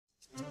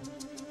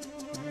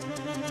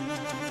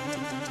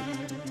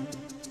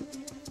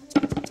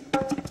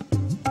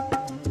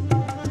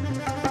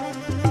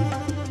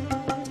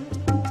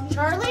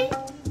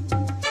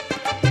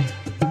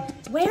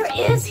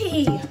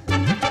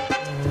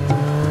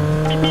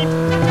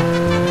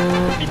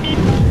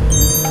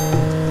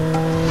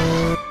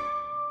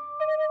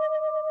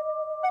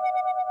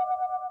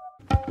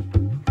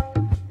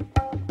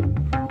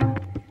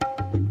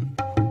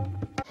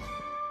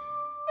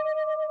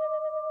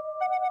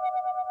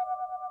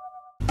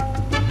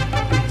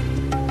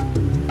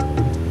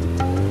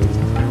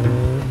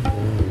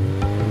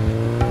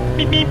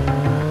Beep,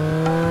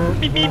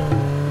 beep.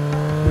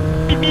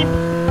 Beep, beep.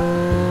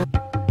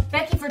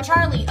 Becky for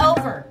Charlie,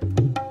 over.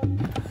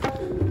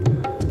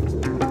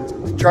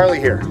 Charlie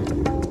here.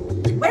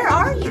 Where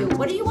are you?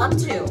 What are you up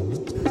to?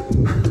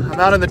 I'm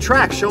out on the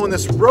track showing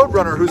this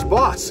Roadrunner who's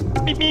boss.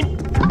 Beep, beep.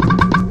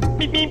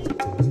 Beep, beep.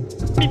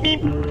 Beep,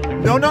 beep.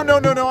 No.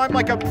 I'm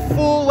like a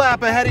full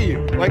lap ahead of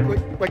you.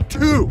 Like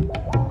two.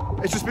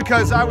 It's just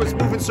because I was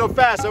moving so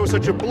fast, I was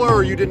such a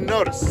blur, you didn't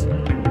notice.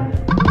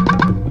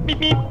 Beep,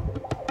 beep.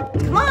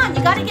 Come on,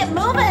 you gotta get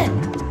moving.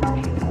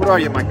 What are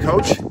you, my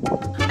coach?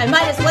 I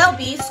might as well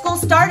be.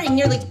 School's starting in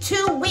nearly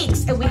 2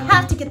 weeks, and we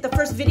have to get the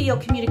first video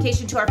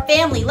communication to our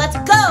family. Let's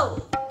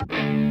go!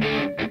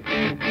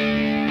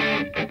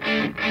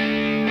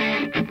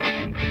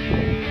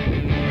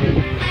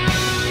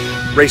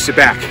 Race it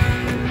back.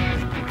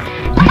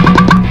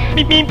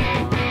 Beep, beep.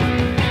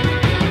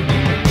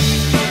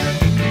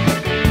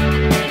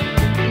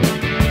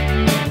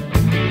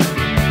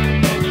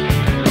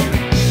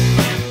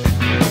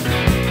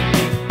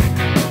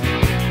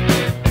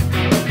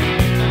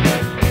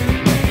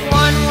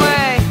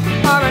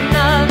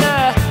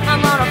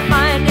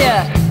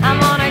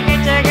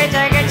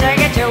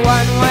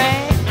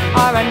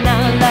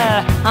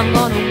 I'm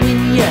gonna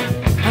win ya.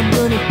 I'm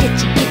gonna get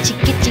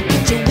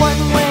you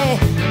one way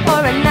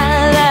or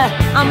another.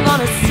 I'm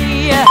gonna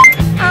see ya.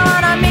 I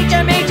wanna meet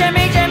ya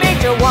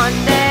one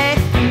day,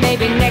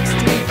 maybe next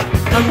week.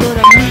 I'm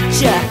gonna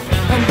meet ya.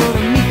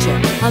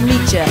 I'll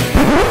meet ya.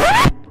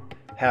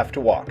 Have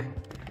to walk.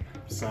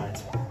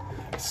 Besides,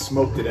 I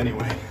smoked it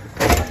anyway.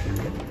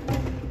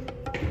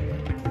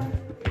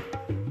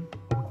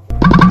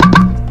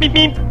 Beep,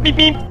 beep, beep,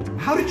 beep.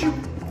 How did you...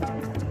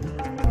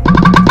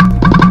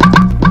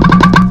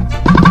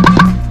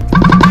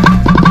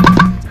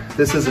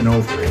 This isn't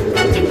over.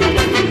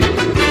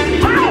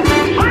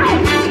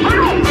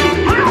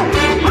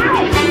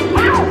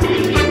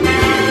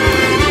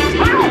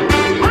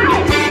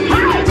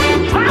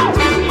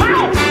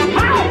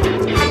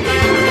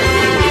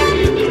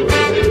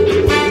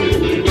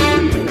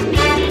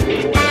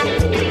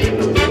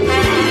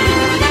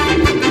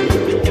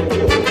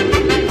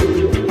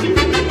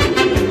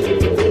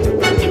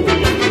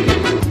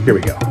 Here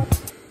we go.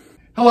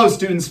 Hello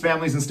students,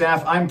 families, and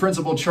staff. I'm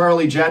Principal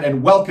Charlie Jett,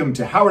 and welcome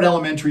to Howard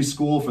Elementary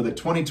School for the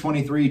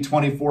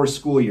 2023-24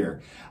 school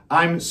year.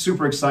 I'm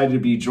super excited to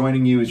be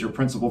joining you as your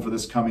principal for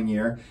this coming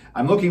year.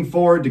 I'm looking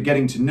forward to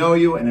getting to know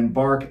you and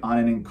embark on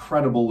an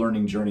incredible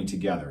learning journey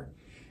together.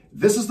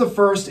 This is the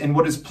first in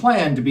what is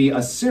planned to be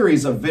a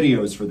series of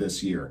videos for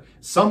this year.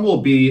 Some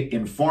will be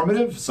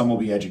informative, some will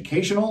be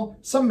educational,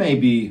 some may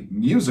be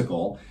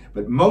musical,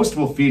 but most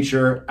will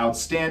feature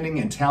outstanding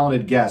and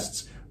talented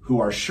guests who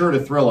are sure to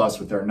thrill us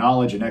with their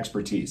knowledge and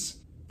expertise.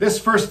 This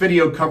first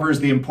video covers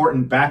the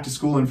important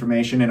back-to-school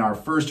information in our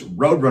first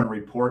Roadrunner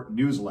Report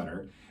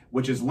newsletter,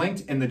 which is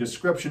linked in the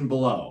description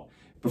below.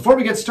 Before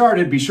we get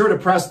started, be sure to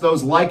press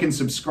those like and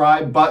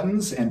subscribe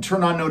buttons and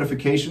turn on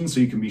notifications so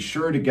you can be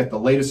sure to get the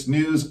latest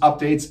news,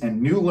 updates,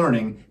 and new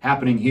learning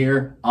happening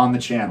here on the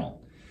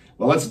channel.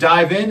 Well, let's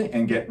dive in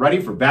and get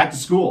ready for back to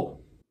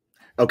school.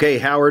 Okay,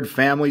 Howard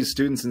families,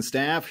 students, and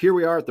staff, here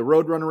we are at the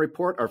Roadrunner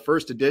Report, our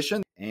first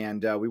edition,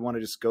 and we want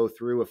to just go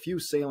through a few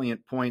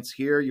salient points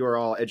here. You're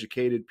all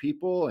educated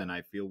people, and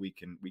I feel we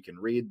can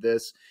read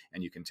this,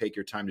 and you can take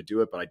your time to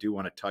do it, but I do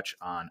want to touch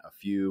on a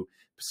few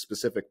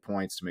specific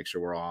points to make sure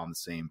we're all on the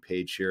same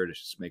page here, to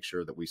just make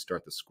sure that we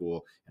start the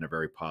school in a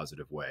very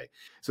positive way.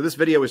 So this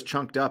video is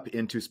chunked up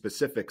into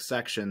specific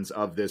sections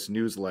of this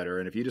newsletter,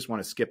 and if you just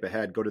want to skip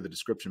ahead, go to the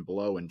description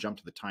below and jump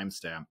to the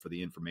timestamp for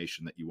the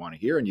information that you want to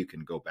hear, and you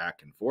can go back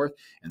and forth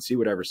and see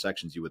whatever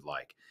sections you would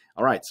like.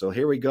 All right, so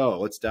here we go.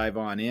 Let's dive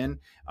on in.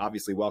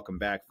 Obviously, welcome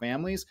back,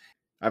 families.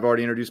 I've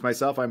already introduced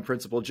myself. I'm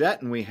Principal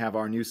Jett, and we have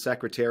our new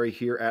secretary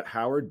here at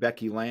Howard,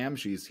 Becky Lamb.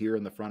 She's here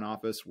in the front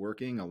office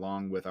working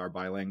along with our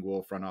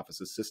bilingual front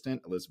office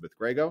assistant, Elizabeth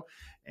Grego,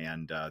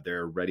 and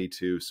they're ready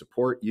to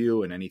support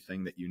you in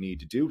anything that you need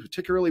to do,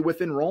 particularly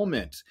with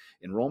enrollment.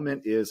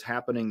 Enrollment is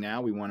happening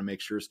now. We want to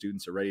make sure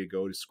students are ready to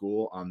go to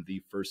school on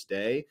the first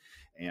day,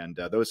 and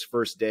those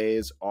first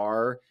days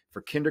are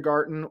for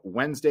kindergarten,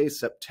 Wednesday,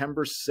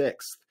 September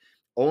 6th.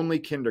 Only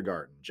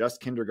kindergarten,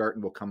 just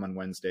kindergarten will come on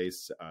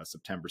Wednesdays,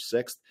 September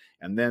 6th,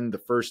 and then the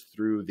first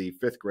through the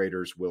fifth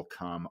graders will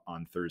come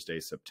on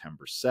Thursday,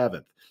 September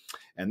 7th.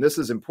 And this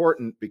is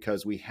important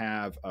because we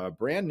have a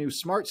brand new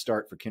Smart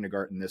Start for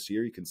kindergarten this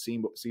year. You can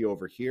see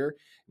over here,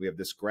 we have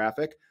this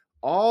graphic.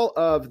 All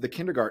of the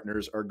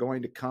kindergartners are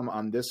going to come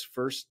on this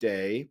first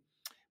day,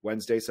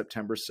 Wednesday,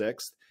 September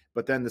 6th.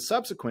 But then the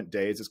subsequent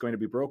days is going to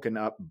be broken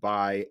up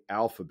by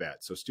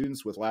alphabet. So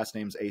students with last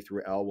names A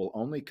through L will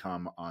only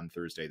come on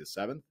Thursday the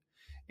 7th,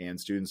 and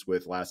students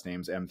with last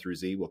names M through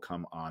Z will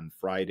come on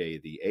Friday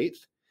the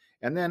 8th.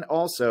 And then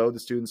also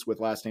the students with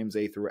last names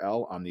A through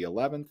L on the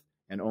 11th,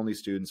 and only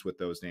students with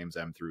those names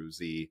M through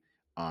Z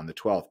on the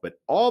 12th. But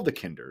all the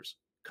kinders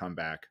come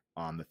back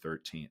on the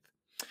 13th.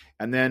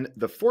 And then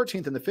the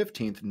 14th and the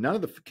 15th, none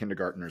of the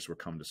kindergartners will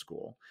come to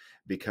school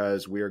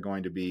because we are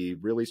going to be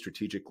really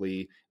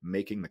strategically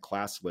making the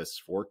class lists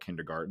for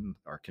kindergarten.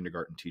 Our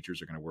kindergarten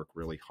teachers are going to work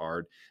really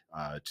hard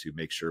to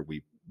make sure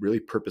we really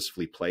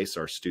purposefully place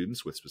our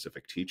students with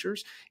specific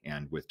teachers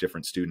and with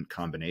different student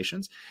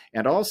combinations.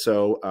 And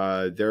also,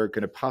 there are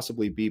going to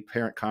possibly be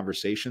parent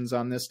conversations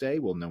on this day.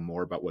 We'll know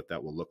more about what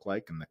that will look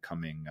like in the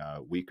coming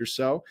week or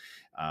so,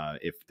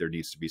 if there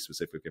needs to be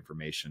specific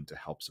information to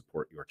help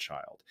support your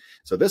child.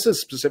 So this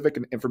is specific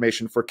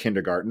information for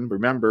kindergarten.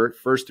 Remember,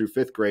 1st through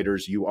 5th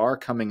graders, you are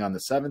coming on the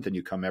 7th and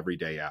you come every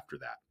day after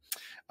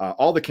that.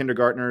 All the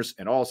kindergartners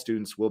and all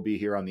students will be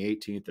here on the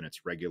 18th, and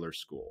it's regular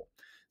school.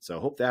 So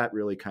I hope that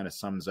really kind of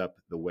sums up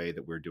the way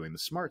that we're doing the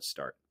Smart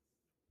Start.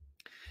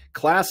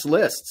 Class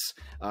lists.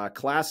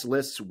 Class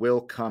lists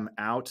will come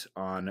out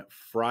on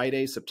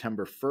Friday,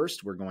 September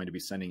 1st. We're going to be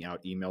sending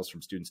out emails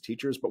from students,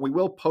 teachers, but we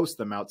will post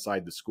them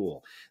outside the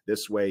school.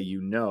 This way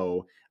you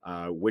know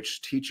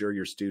which teacher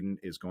your student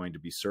is going to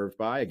be served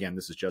by. Again,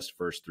 this is just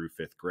 1st through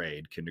 5th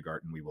grade.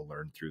 Kindergarten, we will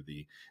learn through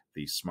the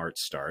Smart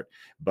Start.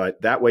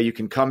 But that way you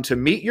can come to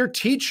Meet Your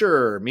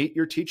Teacher. Meet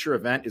Your Teacher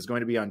event is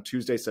going to be on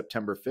Tuesday,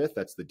 September 5th.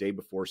 That's the day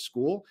before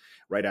school,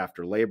 right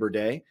after Labor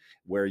Day,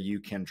 where you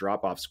can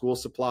drop off school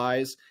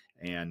supplies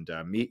and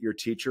meet your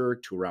teacher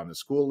to around the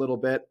school a little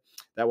bit.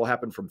 That will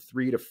happen from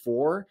 3 to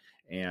 4,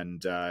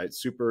 and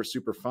super,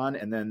 super fun.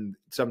 And then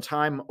some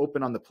time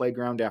open on the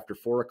playground after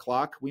 4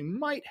 o'clock. We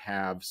might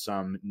have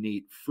some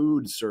neat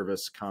food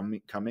service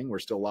coming. We're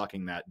still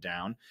locking that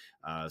down.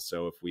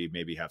 So if we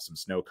maybe have some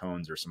snow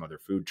cones or some other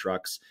food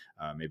trucks,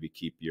 maybe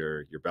keep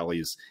your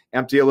bellies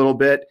empty a little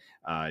bit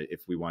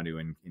if we want to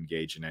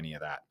engage in any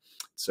of that.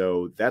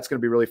 So that's going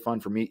to be really fun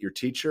for Meet Your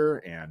Teacher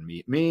and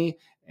Meet Me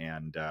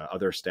and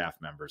other staff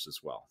members as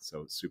well.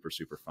 So super,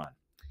 super fun.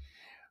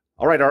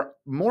 All right, our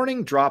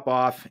morning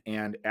drop-off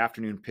and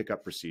afternoon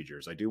pickup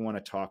procedures. I do want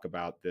to talk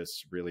about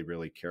this really,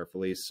 really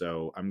carefully.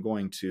 So I'm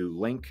going to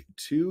link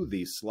to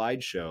the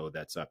slideshow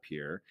that's up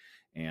here,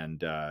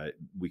 and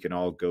we can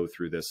all go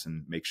through this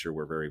and make sure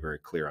we're very, very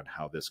clear on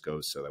how this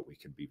goes so that we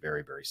can be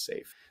very, very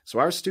safe. So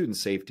our student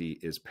safety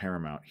is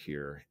paramount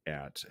here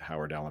at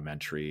Howard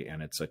Elementary,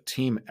 and it's a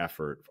team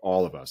effort,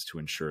 all of us, to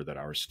ensure that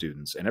our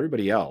students and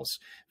everybody else,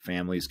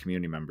 families,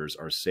 community members,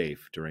 are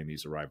safe during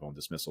these arrival and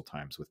dismissal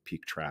times with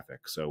peak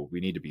traffic. So we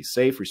need to be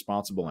safe,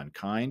 responsible, and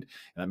kind.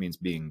 And that means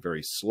being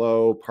very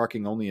slow,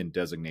 parking only in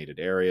designated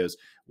areas,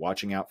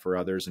 watching out for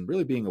others, and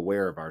really being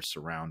aware of our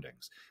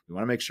surroundings. We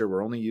want to make sure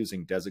we're only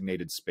using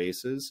designated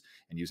spaces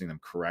and using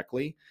them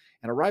correctly,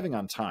 and arriving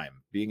on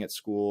time. Being at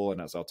school,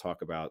 and as I'll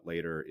talk about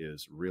later,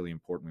 is really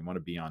important. We want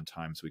to be on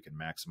time so we can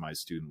maximize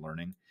student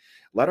learning.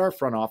 Let our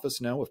front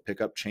office know if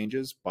pickup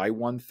changes by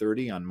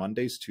 1:30 on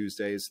Mondays,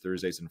 Tuesdays,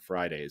 Thursdays, and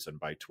Fridays, and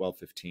by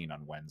 12:15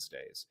 on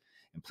Wednesdays.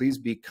 And please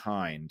be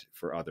kind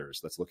for others.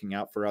 That's looking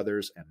out for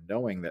others and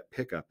knowing that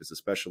pickup is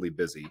especially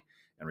busy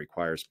and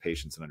requires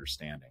patience and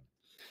understanding.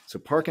 So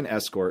park and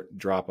escort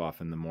drop off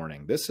in the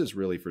morning. This is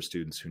really for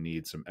students who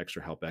need some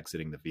extra help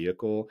exiting the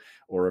vehicle,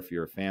 or if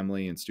you're a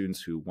family and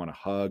students who want to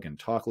hug and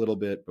talk a little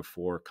bit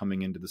before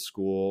coming into the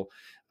school.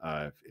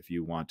 If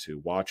you want to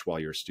watch while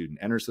your student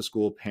enters the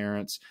school,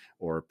 parents,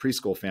 or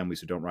preschool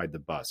families who don't ride the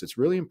bus. It's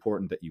really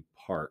important that you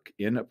park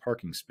in a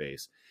parking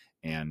space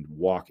and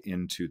walk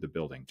into the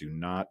building. Do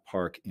not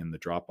park in the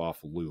drop-off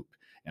loop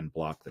and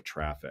block the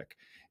traffic.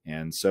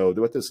 And so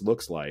what this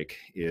looks like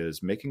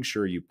is making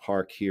sure you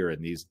park here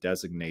in these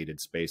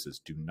designated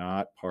spaces. Do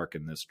not park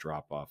in this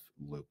drop-off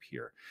loop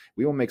here.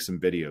 We will make some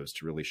videos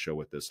to really show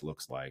what this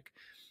looks like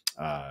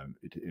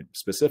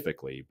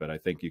specifically, but I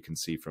think you can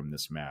see from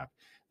this map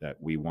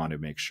that we want to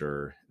make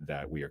sure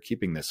that we are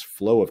keeping this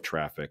flow of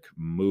traffic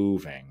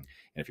moving.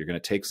 And if you're going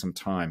to take some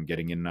time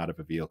getting in and out of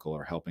a vehicle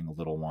or helping a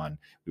little one,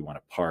 we want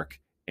to park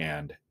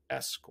and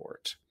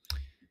escort.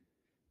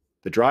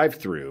 The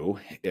drive-through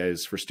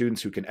is for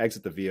students who can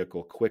exit the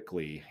vehicle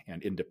quickly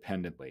and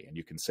independently, and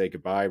you can say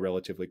goodbye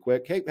relatively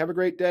quick. Hey, have a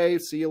great day.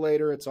 See you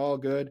later. It's all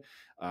good.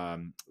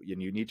 And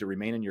you need to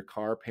remain in your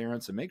car,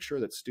 parents, and make sure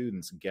that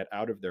students get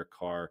out of their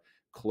car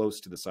close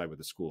to the side of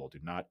the school. Do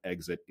not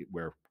exit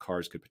where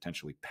cars could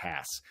potentially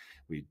pass.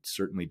 We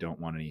certainly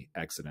don't want any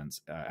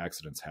accidents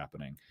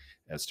happening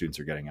as students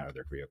are getting out of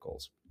their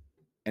vehicles.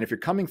 And if you're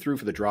coming through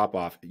for the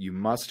drop-off, you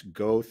must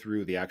go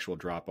through the actual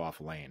drop-off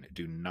lane.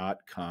 Do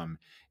not come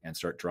and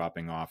start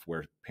dropping off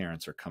where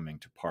parents are coming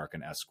to park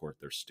and escort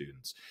their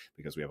students,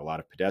 because we have a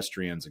lot of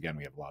pedestrians. Again,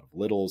 we have a lot of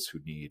littles who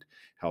need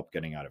help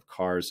getting out of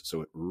cars.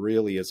 So it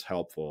really is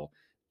helpful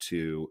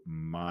to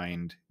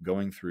mind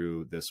going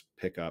through this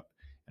pickup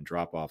and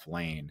drop-off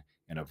lane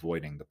and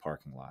avoiding the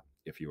parking lot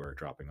if you are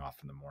dropping off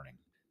in the morning.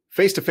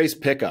 Face-to-face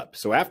pickup.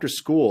 So after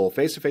school,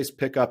 face-to-face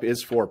pickup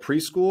is for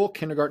preschool,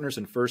 kindergartners,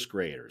 and first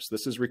graders.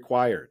 This is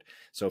required.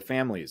 So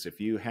families, if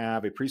you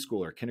have a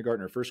preschooler,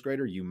 kindergartner, or first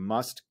grader, you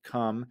must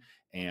come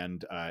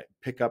and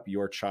pick up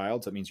your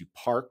child. So that means you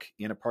park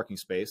in a parking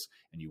space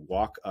and you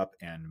walk up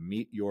and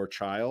meet your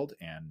child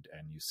and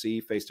you see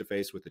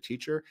face-to-face with the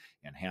teacher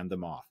and hand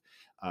them off.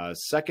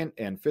 Second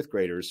and fifth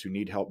graders who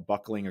need help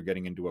buckling or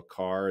getting into a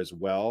car as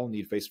well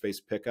need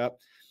face-to-face pickup.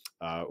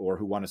 Or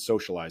who want to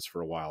socialize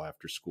for a while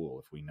after school,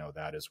 if we know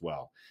that as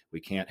well. We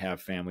can't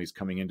have families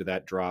coming into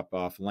that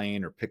drop-off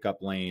lane or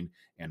pickup lane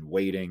and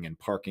waiting and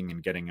parking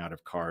and getting out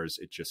of cars.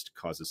 It just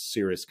causes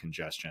serious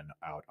congestion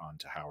out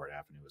onto Howard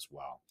Avenue as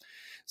well.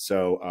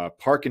 So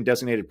park in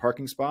designated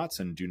parking spots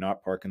and do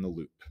not park in the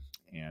loop.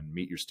 And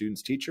meet your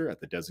student's teacher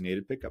at the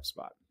designated pickup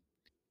spot.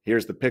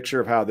 Here's the picture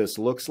of how this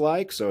looks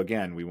like. So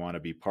again, we want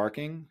to be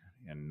parking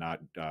and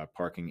not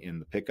parking in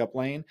the pickup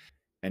lane.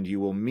 And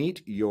you will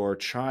meet your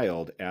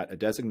child at a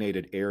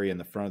designated area in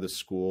the front of the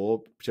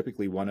school,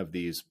 typically one of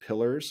these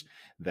pillars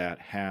that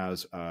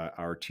has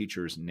our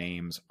teachers'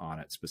 names on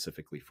it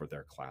specifically for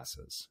their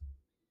classes.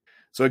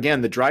 So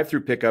again, the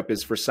drive-through pickup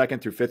is for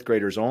second through fifth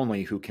graders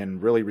only who can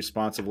really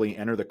responsibly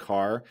enter the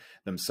car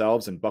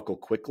themselves and buckle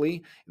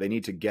quickly. They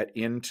need to get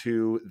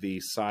into the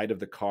side of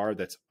the car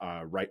that's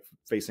right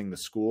facing the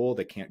school.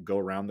 They can't go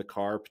around the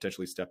car,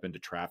 potentially step into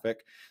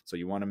traffic. So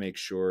you want to make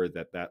sure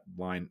that that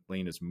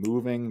lane is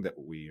moving, that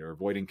we are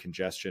avoiding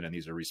congestion, and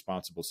these are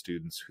responsible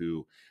students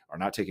who are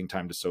not taking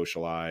time to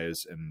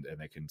socialize, and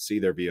they can see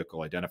their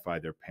vehicle, identify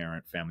their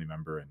parent, family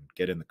member, and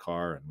get in the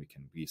car, and we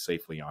can be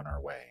safely on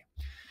our way.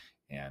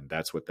 And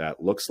that's what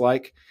that looks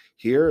like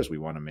here, is we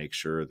want to make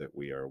sure that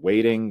we are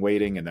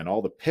waiting, and then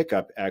all the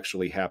pickup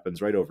actually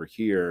happens right over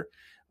here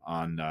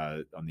on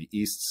the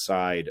east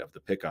side of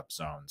the pickup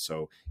zone.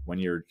 So when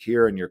you're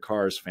here in your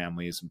cars,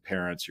 families and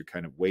parents, you're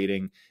kind of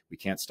waiting. We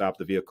can't stop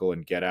the vehicle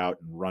and get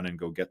out and run and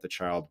go get the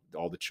child.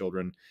 All the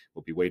children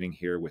will be waiting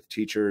here with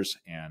teachers,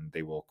 and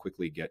they will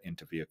quickly get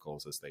into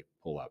vehicles as they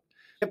pull up.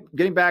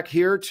 Getting back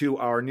here to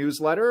our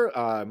newsletter,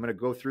 I'm going to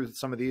go through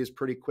some of these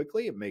pretty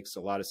quickly. It makes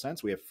a lot of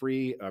sense. We have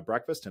free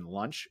breakfast and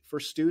lunch for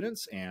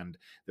students, and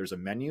there's a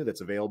menu that's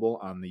available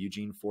on the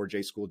Eugene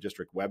 4J School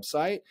District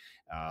website.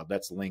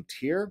 That's linked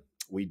here.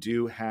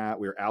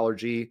 We're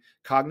allergy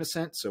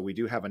cognizant, so we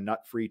do have a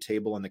nut-free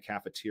table in the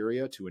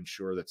cafeteria to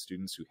ensure that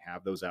students who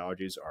have those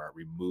allergies are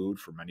removed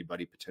from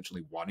anybody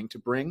potentially wanting to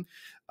bring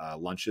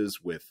lunches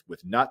with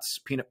nuts,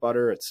 peanut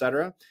butter,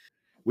 etc.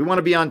 We want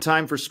to be on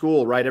time for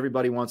school, right?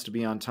 Everybody wants to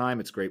be on time.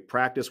 It's great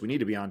practice. We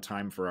need to be on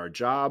time for our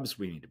jobs.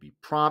 We need to be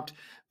prompt,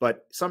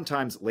 but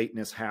sometimes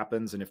lateness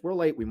happens. And if we're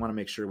late, we want to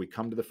make sure we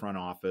come to the front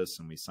office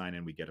and we sign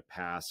in, we get a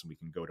pass, and we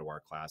can go to our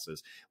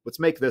classes. Let's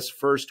make this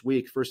first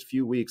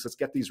few weeks, let's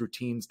get these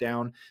routines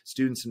down,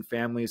 students and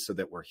families, so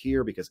that we're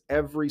here, because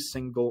every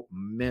single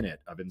minute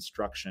of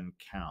instruction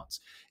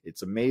counts.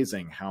 It's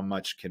amazing how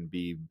much can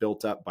be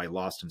built up by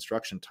lost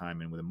instruction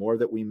time. And the more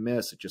that we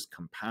miss, it just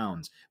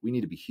compounds. We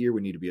need to be here.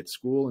 We need to be at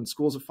school. And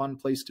school's a fun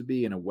place to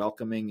be, and a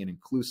welcoming and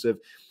inclusive,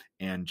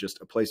 and just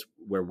a place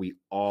where we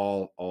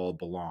all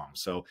belong.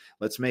 So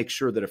let's make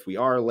sure that if we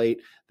are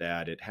late,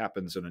 that it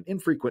happens on an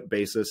infrequent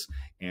basis,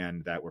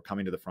 and that we're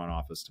coming to the front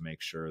office to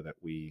make sure that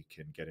we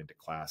can get into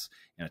class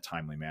in a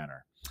timely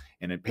manner.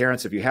 And then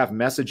parents, if you have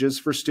messages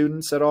for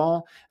students at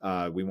all,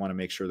 we want to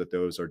make sure that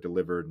those are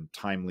delivered in a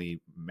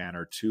timely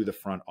manner to the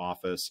front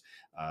office.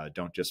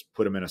 Don't just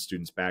put them in a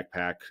student's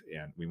backpack,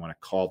 and we want to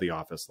call the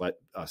office, let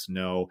us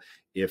know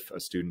if a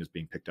student is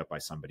being picked up by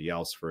somebody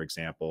else, for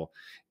example.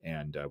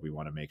 And we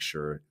want to make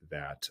sure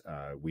that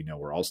we know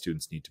where all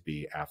students need to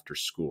be after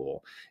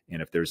school.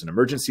 And if there's an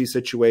emergency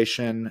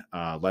situation,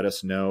 let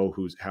us know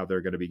how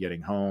they're going to be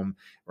getting home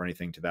or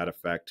anything to that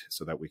effect,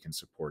 so that we can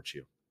support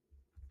you.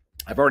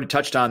 I've already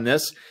touched on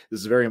this.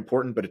 This is very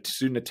important, but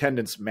student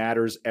attendance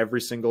matters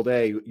every single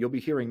day. You'll be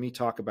hearing me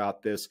talk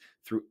about this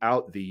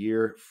throughout the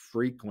year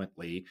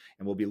frequently,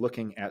 and we'll be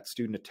looking at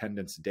student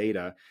attendance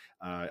data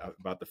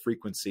about the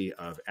frequency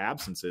of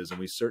absences, and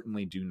we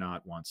certainly do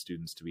not want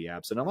students to be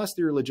absent unless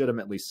they're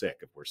legitimately sick.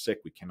 If we're sick,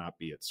 we cannot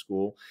be at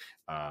school,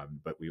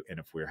 and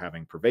if we're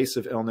having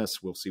pervasive illness,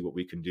 we'll see what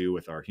we can do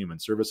with our human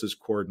services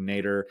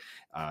coordinator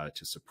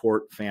to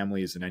support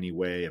families in any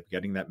way of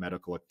getting that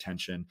medical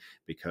attention,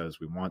 because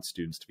we want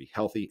students to be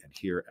healthy and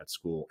here at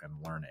school and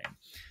learning.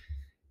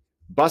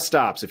 Bus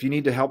stops. If you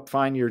need to help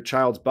find your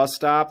child's bus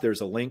stop, there's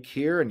a link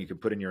here, and you can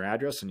put in your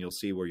address and you'll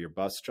see where your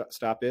bus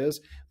stop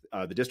is.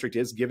 The district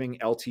is giving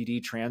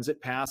LTD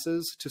transit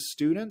passes to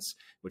students,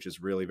 which is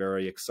really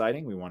very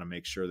exciting. We want to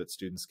make sure that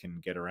students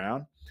can get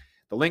around.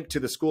 The link to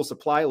the school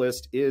supply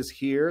list is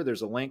here.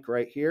 There's a link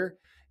right here,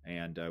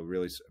 and we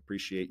really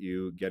appreciate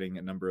you getting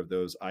a number of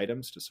those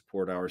items to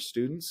support our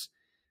students.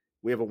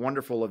 We have a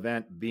wonderful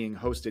event being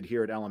hosted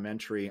here at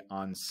Elementary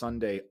on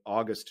Sunday,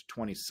 August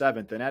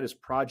 27th, and that is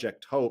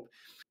Project Hope.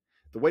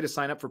 The way to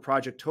sign up for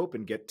Project Hope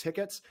and get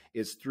tickets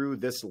is through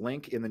this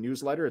link in the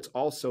newsletter. It's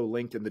also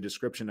linked in the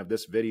description of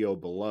this video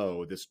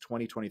below, this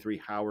 2023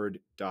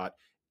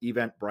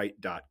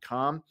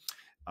 howard.eventbrite.com.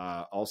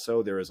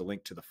 Also, there is a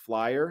link to the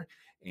flyer,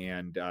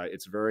 and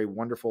it's a very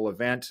wonderful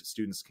event.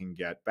 Students can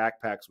get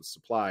backpacks with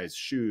supplies,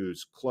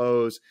 shoes,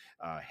 clothes,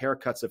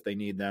 haircuts if they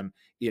need them,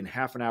 in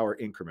half-an-hour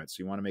increments.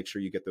 So you want to make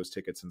sure you get those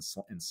tickets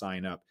and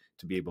sign up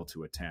to be able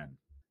to attend.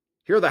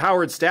 Here are the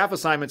Howard staff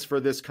assignments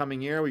for this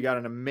coming year. We got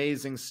an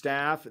amazing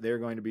staff. They're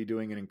going to be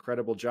doing an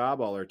incredible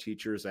job. All our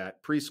teachers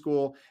at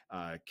preschool,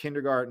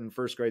 kindergarten,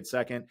 first grade,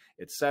 second,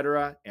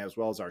 etc., as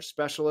well as our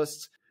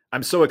specialists.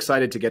 I'm so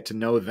excited to get to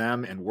know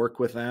them and work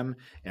with them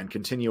and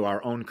continue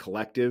our own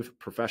collective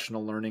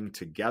professional learning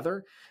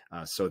together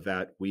so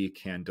that we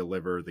can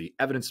deliver the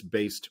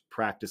evidence-based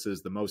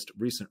practices, the most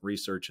recent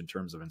research in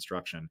terms of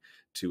instruction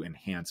to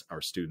enhance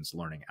our students'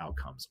 learning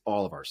outcomes,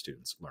 all of our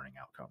students' learning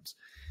outcomes.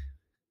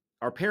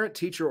 Our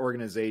parent-teacher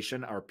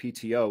organization, our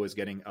PTO, is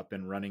getting up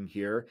and running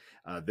here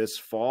this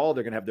fall.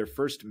 They're going to have their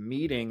first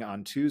meeting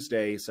on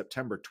Tuesday,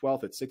 September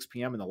 12th at 6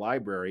 p.m. in the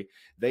library.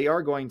 They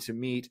are going to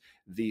meet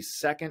the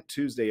second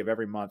Tuesday of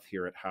every month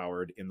here at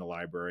Howard in the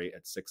library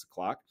at 6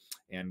 o'clock,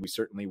 and we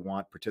certainly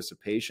want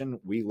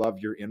participation. We love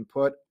your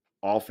input.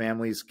 All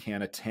families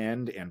can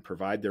attend and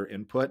provide their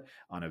input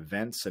on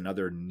events and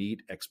other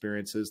neat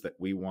experiences that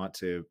we want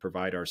to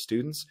provide our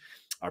students.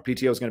 Our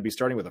PTO is going to be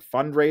starting with a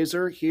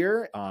fundraiser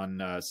here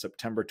on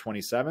September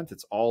 27th.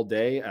 It's all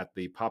day at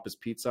the Papa's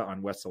Pizza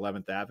on West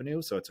 11th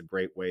Avenue, so it's a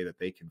great way that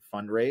they can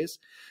fundraise.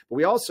 But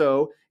we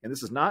also, and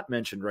this is not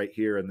mentioned right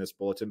here in this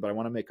bulletin, but I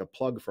want to make a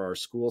plug for our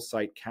school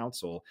site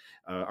council.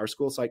 Our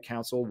school site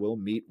council will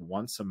meet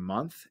once a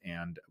month,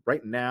 and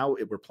right now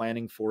we're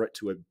planning for it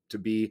to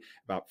be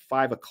about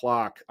 5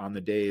 o'clock on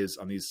the days,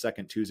 on these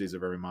second Tuesdays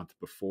of every month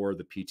before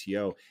the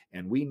PTO,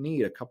 and we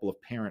need a couple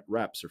of parent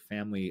reps or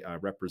family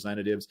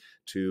representatives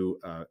to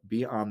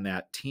be on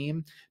that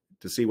team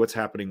to see what's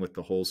happening with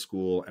the whole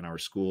school and our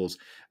school's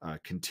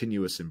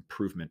continuous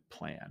improvement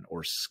plan,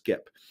 or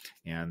SKIP.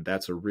 And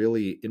that's a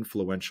really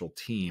influential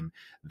team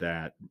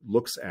that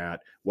looks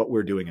at what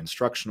we're doing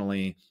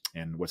instructionally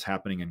and what's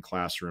happening in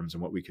classrooms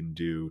and what we can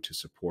do to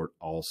support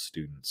all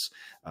students,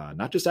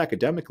 not just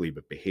academically,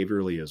 but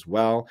behaviorally as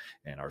well,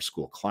 and our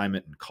school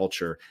climate and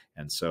culture.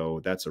 And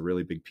so that's a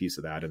really big piece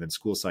of that. And then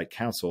School Site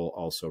Council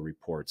also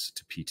reports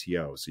to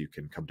PTO. So you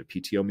can come to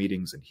PTO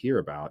meetings and hear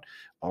about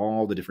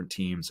all the different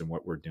teams and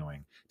what we're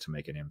doing to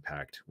make an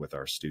impact with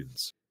our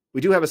students.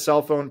 We do have a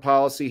cell phone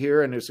policy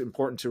here, and it's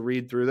important to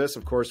read through this.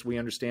 Of course, we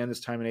understand this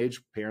time and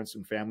age, parents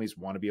and families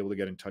want to be able to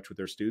get in touch with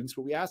their students,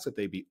 but we ask that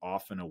they be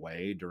off and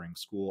away during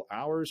school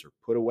hours or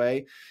put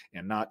away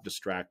and not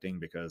distracting,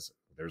 because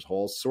there's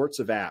all sorts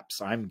of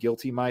apps. I'm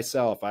guilty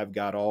myself. I've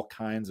got all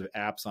kinds of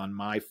apps on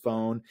my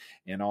phone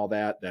and all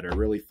that are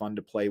really fun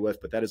to play with,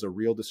 but that is a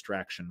real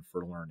distraction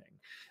for learning.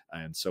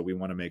 And so we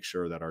want to make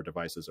sure that our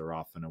devices are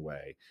off and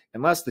away,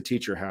 unless the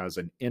teacher has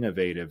an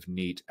innovative,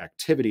 neat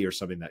activity or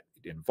something that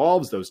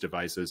involves those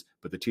devices,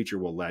 but the teacher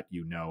will let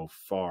you know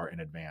far in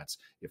advance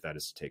if that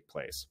is to take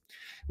place.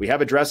 We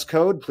have a dress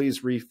code.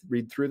 Please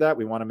read through that.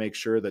 We want to make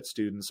sure that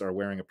students are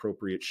wearing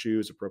appropriate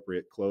shoes,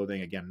 appropriate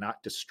clothing, again,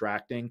 not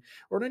distracting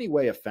or in any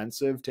way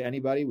offensive to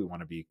anybody. We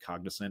want to be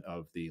cognizant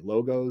of the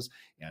logos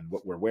and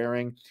what we're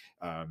wearing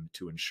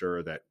to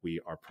ensure that we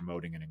are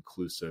promoting an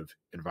inclusive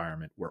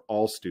environment where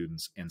all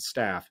students and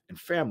staff and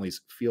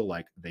families feel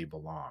like they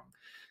belong.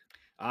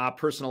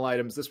 Personal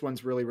items. This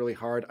one's really, really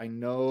hard. I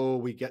know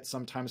we get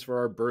sometimes for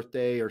our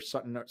birthday or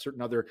certain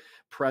other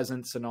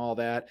presents and all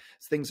that.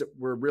 It's things that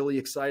we're really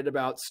excited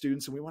about,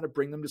 students, and we want to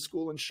bring them to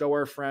school and show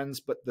our friends.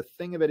 But the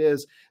thing of it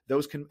is,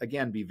 those can,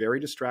 again, be very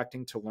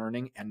distracting to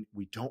learning, and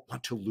we don't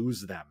want to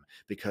lose them,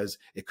 because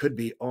it could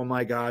be, oh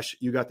my gosh,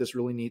 you got this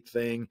really neat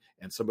thing,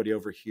 and somebody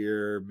over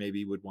here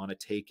maybe would want to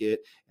take it,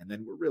 and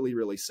then we're really,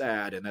 really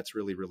sad, and that's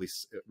really, really,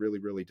 really,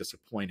 really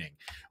disappointing.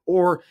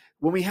 Or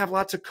when we have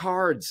lots of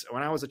cards.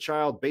 When I was a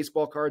child,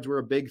 baseball cards were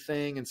a big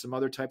thing, and some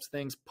other types of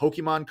things.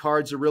 Pokemon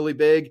cards are really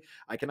big.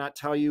 I cannot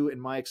tell you in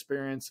my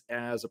experience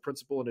as a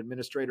principal and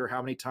administrator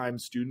how many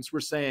times students were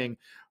saying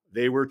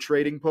they were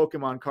trading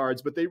Pokemon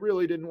cards, but they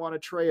really didn't want to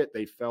trade it.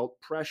 They felt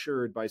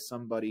pressured by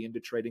somebody into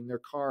trading their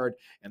card,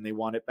 and they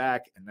want it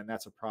back. And then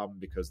that's a problem,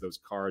 because those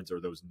cards or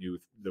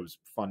those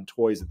fun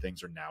toys and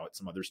things are now at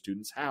some other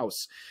student's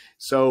house.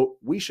 So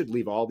we should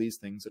leave all these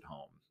things at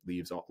home.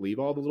 Leave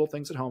all the little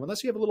things at home,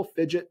 unless you have a little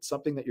fidget,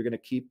 something that you're going to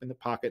keep in the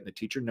pocket and the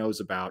teacher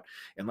knows about.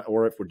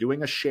 Or if we're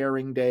doing a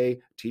sharing day,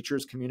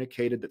 teachers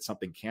communicated that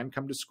something can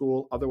come to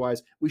school.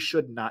 Otherwise, we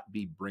should not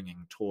be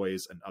bringing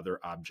toys and other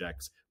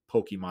objects,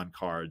 Pokemon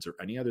cards, or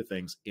any other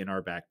things in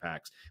our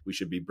backpacks. We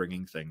should be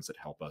bringing things that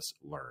help us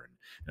learn.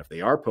 And if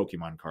they are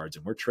Pokemon cards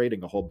and we're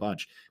trading a whole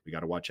bunch, we got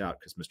to watch out,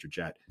 because Mr.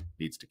 Jet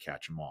needs to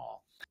catch them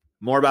all.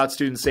 More about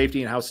student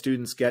safety and how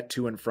students get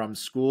to and from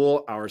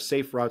school. Our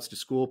Safe Routes to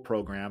School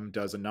program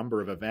does a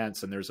number of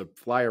events, and there's a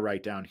flyer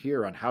right down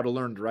here on how to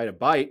learn to ride a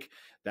bike.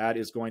 That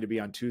is going to be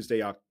on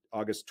Tuesday,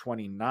 August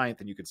 29th,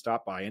 and you can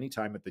stop by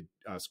anytime at the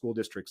school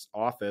district's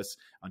office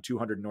on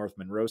 200 North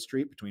Monroe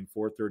Street between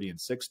 4:30 and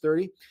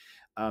 6:30.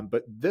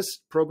 But this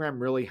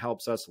program really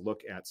helps us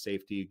look at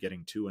safety,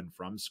 getting to and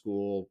from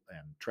school,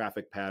 and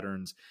traffic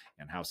patterns,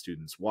 and how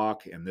students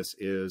walk. And this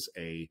is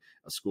a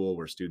school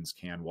where students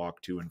can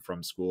walk to and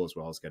from school as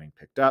well as getting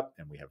picked up,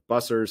 and we have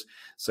bussers.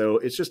 So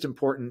it's just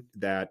important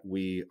that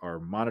we are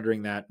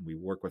monitoring that, and we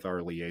work with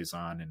our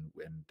liaison, and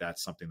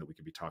that's something that we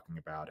could be talking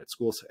about at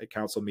school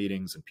council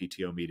meetings and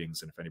PTO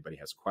meetings, and if anybody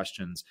has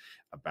questions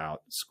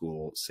about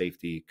school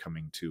safety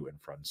coming to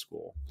and from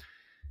school.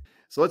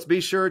 So let's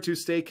be sure to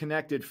stay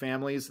connected,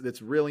 families.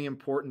 It's really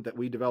important that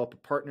we develop a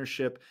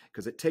partnership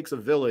because it takes a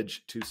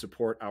village to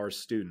support our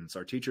students.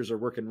 Our teachers are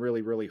working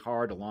really, really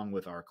hard along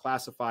with our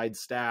classified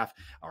staff,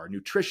 our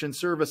nutrition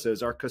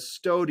services, our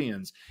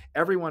custodians.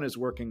 Everyone is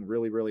working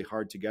really, really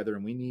hard together,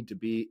 and we need to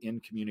be in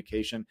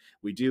communication.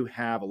 We do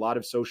have a lot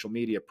of social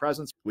media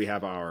presence. We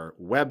have our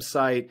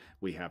website,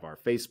 we have our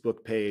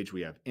Facebook page,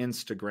 we have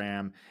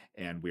Instagram,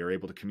 and we are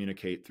able to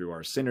communicate through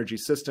our Synergy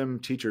system.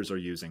 Teachers are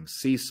using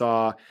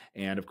Seesaw,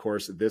 and of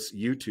course, this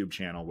YouTube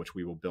channel, which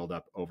we will build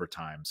up over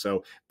time.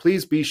 So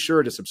please be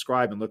sure to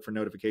subscribe and look for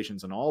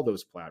notifications on all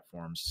those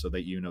platforms so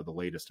that you know the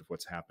latest of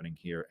what's happening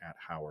here at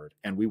Howard.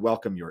 And we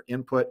welcome your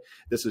input.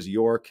 This is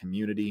your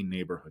community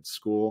neighborhood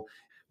school.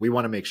 We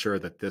want to make sure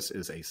that this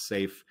is a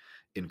safe,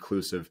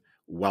 inclusive,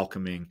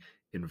 welcoming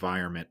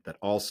environment that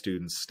all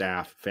students,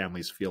 staff,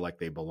 families feel like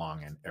they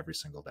belong in every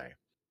single day.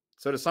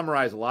 So to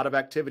summarize, a lot of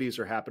activities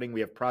are happening. We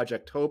have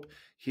Project Hope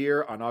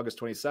here on August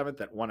 27th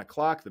at 1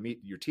 o'clock, the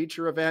Meet Your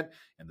Teacher event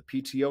and the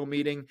PTO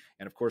meeting,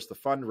 and of course the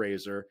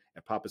fundraiser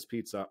at Papa's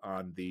Pizza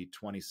on the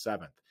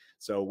 27th.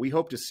 So we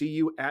hope to see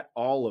you at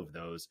all of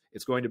those.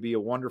 It's going to be a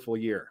wonderful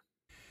year.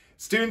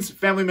 Students,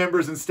 family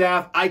members, and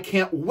staff, I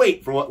can't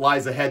wait for what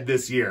lies ahead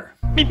this year.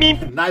 Beep,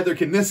 beep. Neither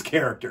can this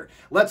character.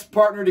 Let's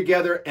partner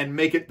together and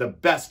make it the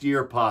best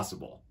year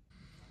possible.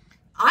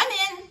 I'm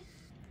in.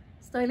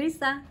 Estoy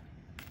lista.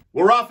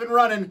 We're off and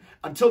running.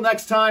 Until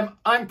next time,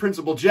 I'm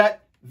Principal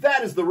Jet.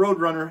 That is the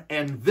Roadrunner,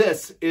 and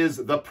this is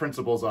the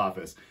principal's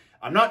office.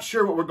 I'm not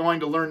sure what we're going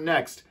to learn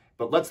next,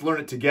 but let's learn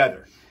it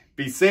together.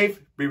 Be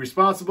safe, be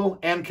responsible,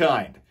 and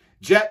kind.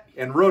 Jet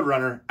and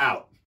Roadrunner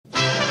out.